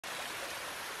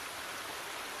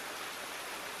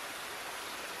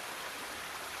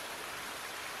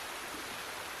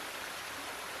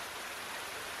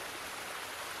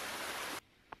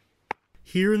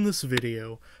Here in this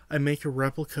video, I make a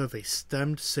replica of a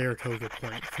stemmed Saratoga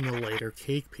plant from the Late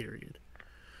Archaic period.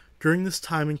 During this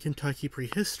time in Kentucky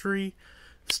prehistory,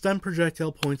 stem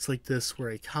projectile points like this were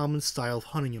a common style of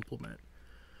hunting implement.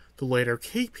 The Late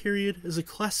Archaic period is a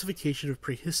classification of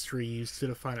prehistory used to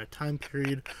define a time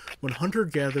period when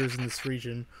hunter-gatherers in this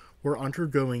region were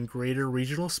undergoing greater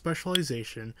regional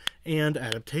specialization and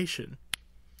adaptation.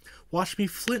 Watch me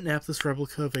flint-knap this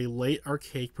replica of a Late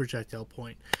Archaic projectile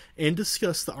point and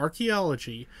discuss the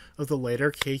archaeology of the Late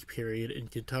Archaic period in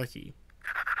Kentucky.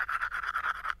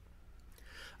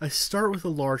 I start with a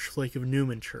large flake of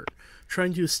Newman chert,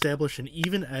 trying to establish an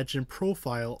even edge and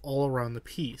profile all around the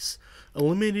piece,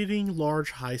 eliminating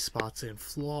large high spots and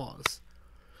flaws.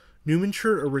 Newman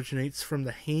chert originates from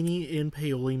the Haney and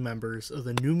Paoli members of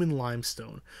the Newman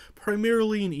limestone,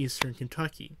 primarily in eastern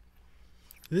Kentucky.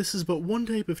 This is but one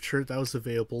type of chert that was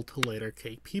available to Late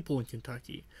Archaic people in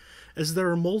Kentucky, as there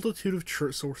are a multitude of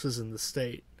chert sources in the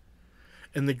state.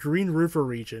 In the Green River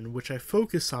region, which I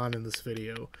focus on in this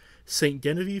video, St.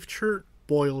 Genevieve chert,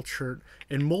 Boyle chert,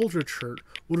 and Muldra chert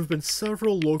would have been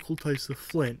several local types of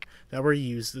flint that were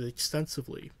used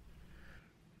extensively.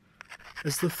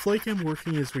 As the flake I'm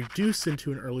working is reduced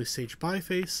into an early stage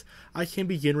biface, I can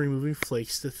begin removing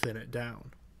flakes to thin it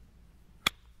down.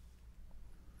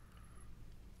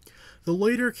 The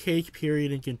Late Archaic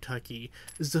period in Kentucky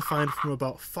is defined from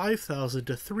about 5,000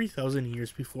 to 3,000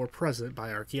 years before present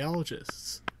by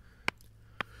archaeologists.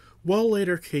 While Late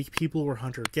Archaic people were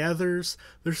hunter-gatherers,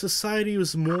 their society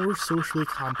was more socially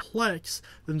complex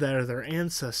than that of their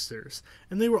ancestors,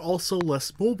 and they were also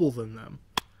less mobile than them.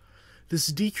 This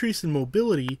decrease in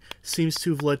mobility seems to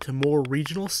have led to more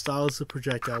regional styles of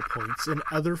projectile points and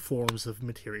other forms of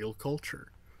material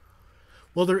culture.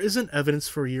 While there isn't evidence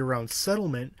for year-round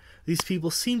settlement, these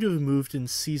people seem to have moved in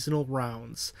seasonal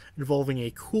rounds, involving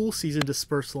a cool season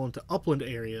dispersal into upland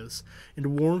areas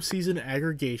and warm season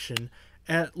aggregation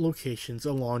at locations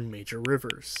along major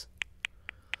rivers.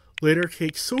 Late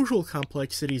Archaic social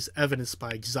complexity is evidenced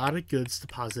by exotic goods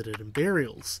deposited in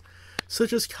burials,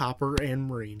 such as copper and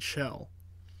marine shell.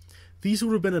 These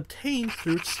would have been obtained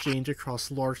through exchange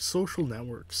across large social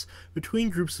networks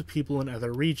between groups of people in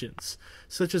other regions,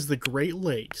 such as the Great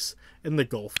Lakes and the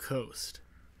Gulf Coast.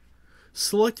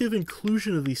 Selective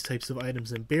inclusion of these types of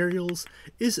items in burials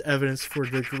is evidence for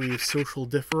a degree of social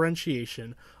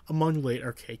differentiation among Late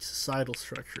Archaic societal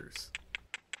structures.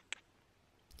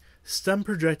 Stem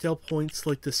projectile points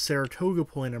like the Saratoga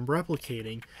point I'm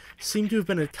replicating seem to have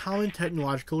been a common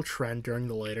technological trend during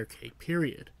the Late Archaic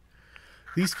period.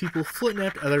 These people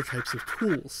flint-knapped other types of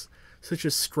tools, such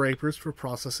as scrapers for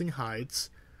processing hides,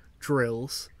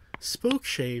 drills, spoke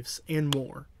shaves, and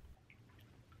more.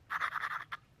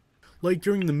 Like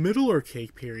during the Middle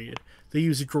Archaic period, they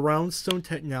used groundstone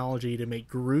technology to make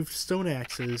grooved stone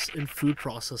axes and food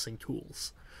processing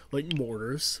tools, like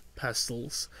mortars,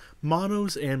 pestles,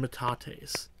 manos, and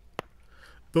metates.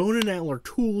 Bone and antler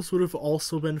tools would have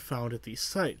also been found at these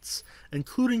sites,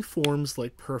 including forms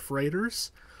like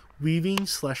perforators,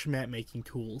 weaving/mat-making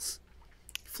tools,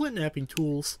 flint-knapping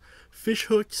tools, fish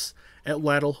hooks,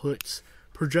 atlatl hooks,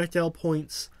 projectile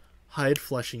points, hide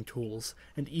fleshing tools,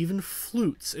 and even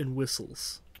flutes and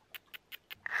whistles.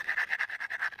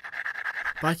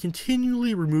 By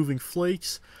continually removing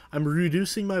flakes, I'm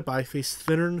reducing my biface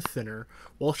thinner and thinner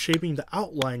while shaping the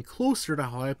outline closer to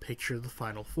how I picture the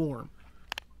final form.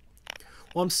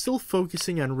 While I'm still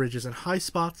focusing on ridges and high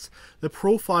spots, the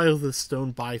profile of the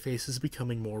stone biface is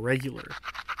becoming more regular.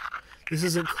 This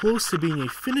isn't close to being a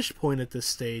finished point at this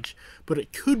stage, but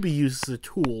it could be used as a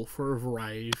tool for a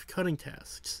variety of cutting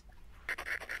tasks.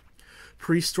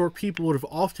 Prehistoric people would have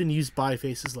often used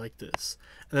bifaces like this,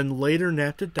 and then later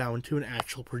knapped it down to an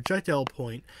actual projectile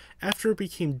point after it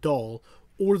became dull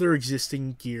or their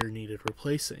existing gear needed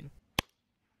replacing.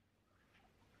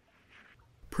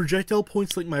 Projectile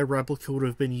points like my replica would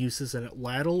have been used as an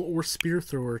atlatl or spear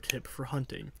thrower tip for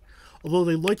hunting, although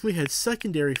they likely had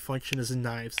secondary function as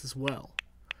knives as well.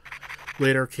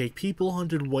 Late Archaic people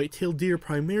hunted white-tailed deer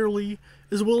primarily,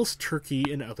 as well as turkey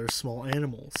and other small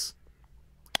animals.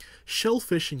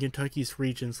 Shellfish in Kentucky's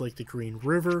regions like the Green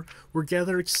River were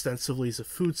gathered extensively as a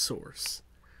food source.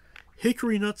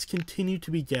 Hickory nuts continue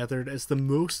to be gathered as the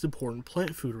most important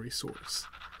plant food resource.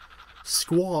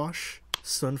 Squash,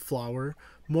 sunflower,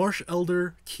 marsh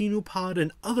elder, quinoa pod,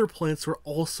 and other plants were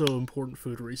also important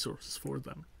food resources for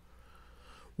them.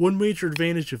 One major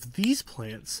advantage of these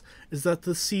plants is that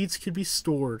the seeds could be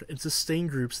stored and sustain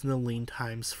groups in the lean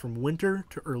times from winter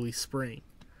to early spring.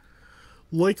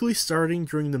 Likely starting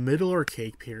during the Middle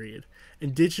Archaic period,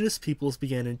 indigenous peoples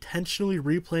began intentionally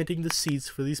replanting the seeds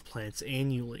for these plants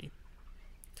annually.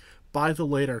 By the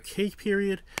Late Archaic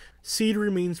period, seed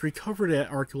remains recovered at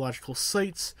archaeological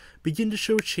sites begin to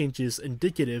show changes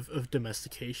indicative of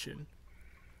domestication.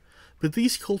 But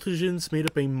these cultigens made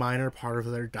up a minor part of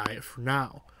their diet for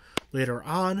now. Later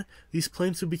on, these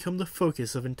plants would become the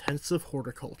focus of intensive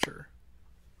horticulture.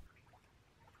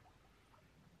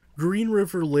 Green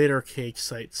River Late Archaic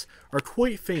sites are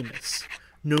quite famous,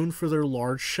 known for their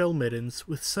large shell middens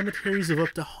with cemeteries of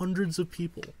up to hundreds of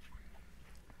people.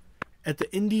 At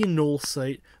the Indian Knoll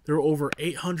site, there were over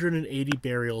 880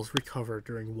 burials recovered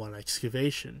during one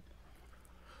excavation.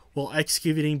 While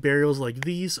excavating burials like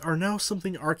these are now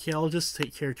something archaeologists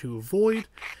take care to avoid,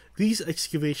 these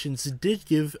excavations did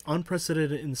give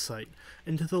unprecedented insight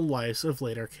into the lives of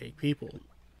late archaic people.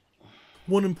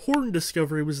 One important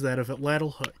discovery was that of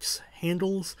lattice hooks,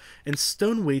 handles, and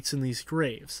stone weights in these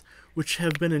graves, which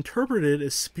have been interpreted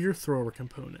as spear thrower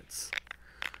components.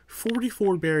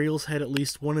 44 burials had at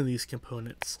least one of these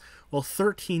components, while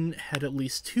 13 had at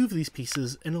least two of these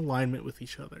pieces in alignment with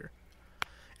each other.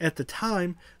 At the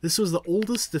time, this was the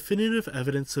oldest definitive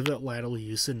evidence of atlatl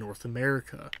use in North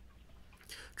America.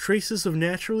 Traces of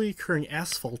naturally occurring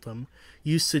asphaltum,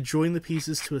 used to join the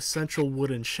pieces to a central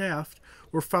wooden shaft,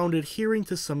 were found adhering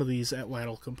to some of these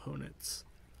atlatl components.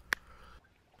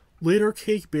 Late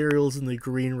Archaic burials in the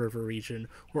Green River region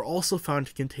were also found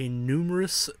to contain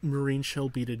numerous marine shell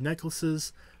beaded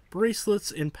necklaces,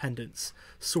 bracelets, and pendants,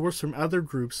 sourced from other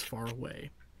groups far away.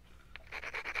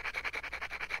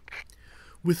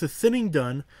 With the thinning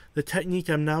done, the technique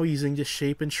I'm now using to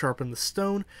shape and sharpen the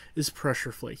stone is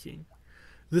pressure flaking.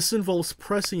 This involves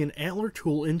pressing an antler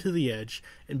tool into the edge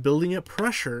and building up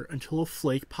pressure until a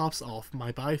flake pops off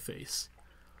my biface.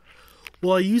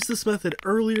 While I used this method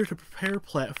earlier to prepare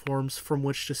platforms from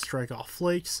which to strike off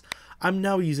flakes, I'm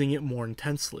now using it more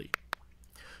intensely.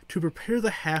 To prepare the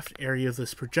haft area of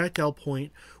this projectile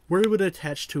point where it would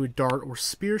attach to a dart or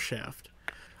spear shaft,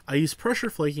 I use pressure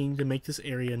flaking to make this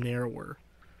area narrower.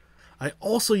 I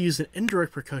also use an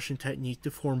indirect percussion technique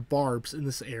to form barbs in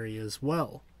this area as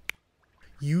well.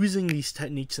 Using these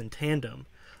techniques in tandem,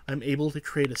 I'm able to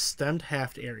create a stemmed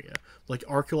haft area, like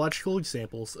archaeological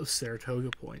examples of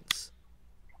Saratoga points.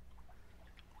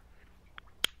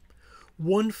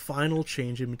 One final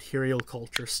change in material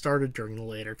culture started during the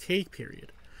Late Archaic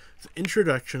period, the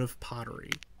introduction of pottery.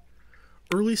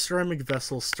 Early ceramic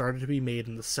vessels started to be made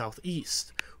in the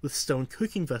southeast, with stone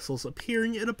cooking vessels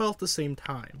appearing at about the same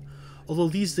time, although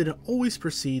these didn't always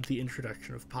precede the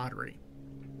introduction of pottery.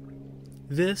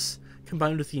 This,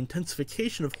 combined with the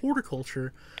intensification of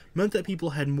horticulture, meant that people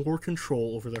had more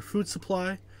control over their food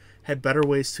supply, had better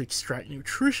ways to extract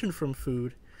nutrition from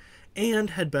food,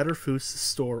 and had better foods to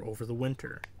store over the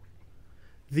winter.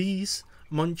 These,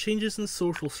 among changes in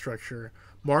social structure,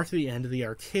 marked the end of the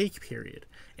Archaic period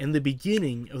and the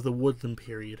beginning of the Woodland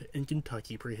period in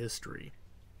Kentucky prehistory.